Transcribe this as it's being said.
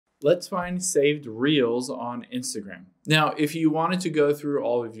Let's find saved reels on Instagram. Now, if you wanted to go through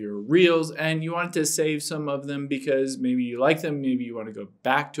all of your reels and you wanted to save some of them because maybe you like them, maybe you want to go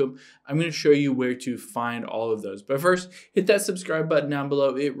back to them, I'm going to show you where to find all of those. But first, hit that subscribe button down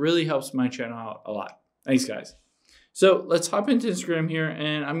below. It really helps my channel out a lot. Thanks, guys. So let's hop into Instagram here,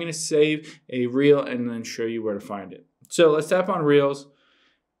 and I'm going to save a reel and then show you where to find it. So let's tap on Reels.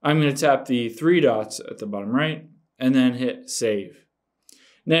 I'm going to tap the three dots at the bottom right and then hit Save.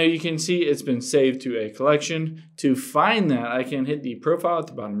 Now you can see it's been saved to a collection. To find that, I can hit the profile at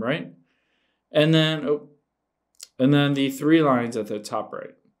the bottom right, and then the three lines at the top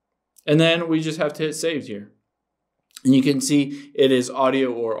right. And then we just have to hit Saved here. And you can see it is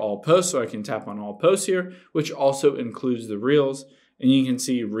audio or all posts, so I can tap on all posts here, which also includes the reels, and you can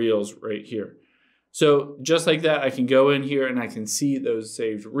see reels right here. So just like that, I can go in here and I can see those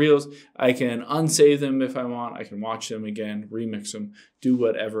saved reels. I can unsave them if I want. I can watch them again, remix them, do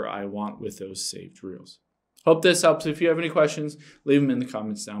whatever I want with those saved reels. Hope this helps. If you have any questions, leave them in the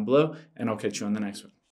comments down below, and I'll catch you on the next one.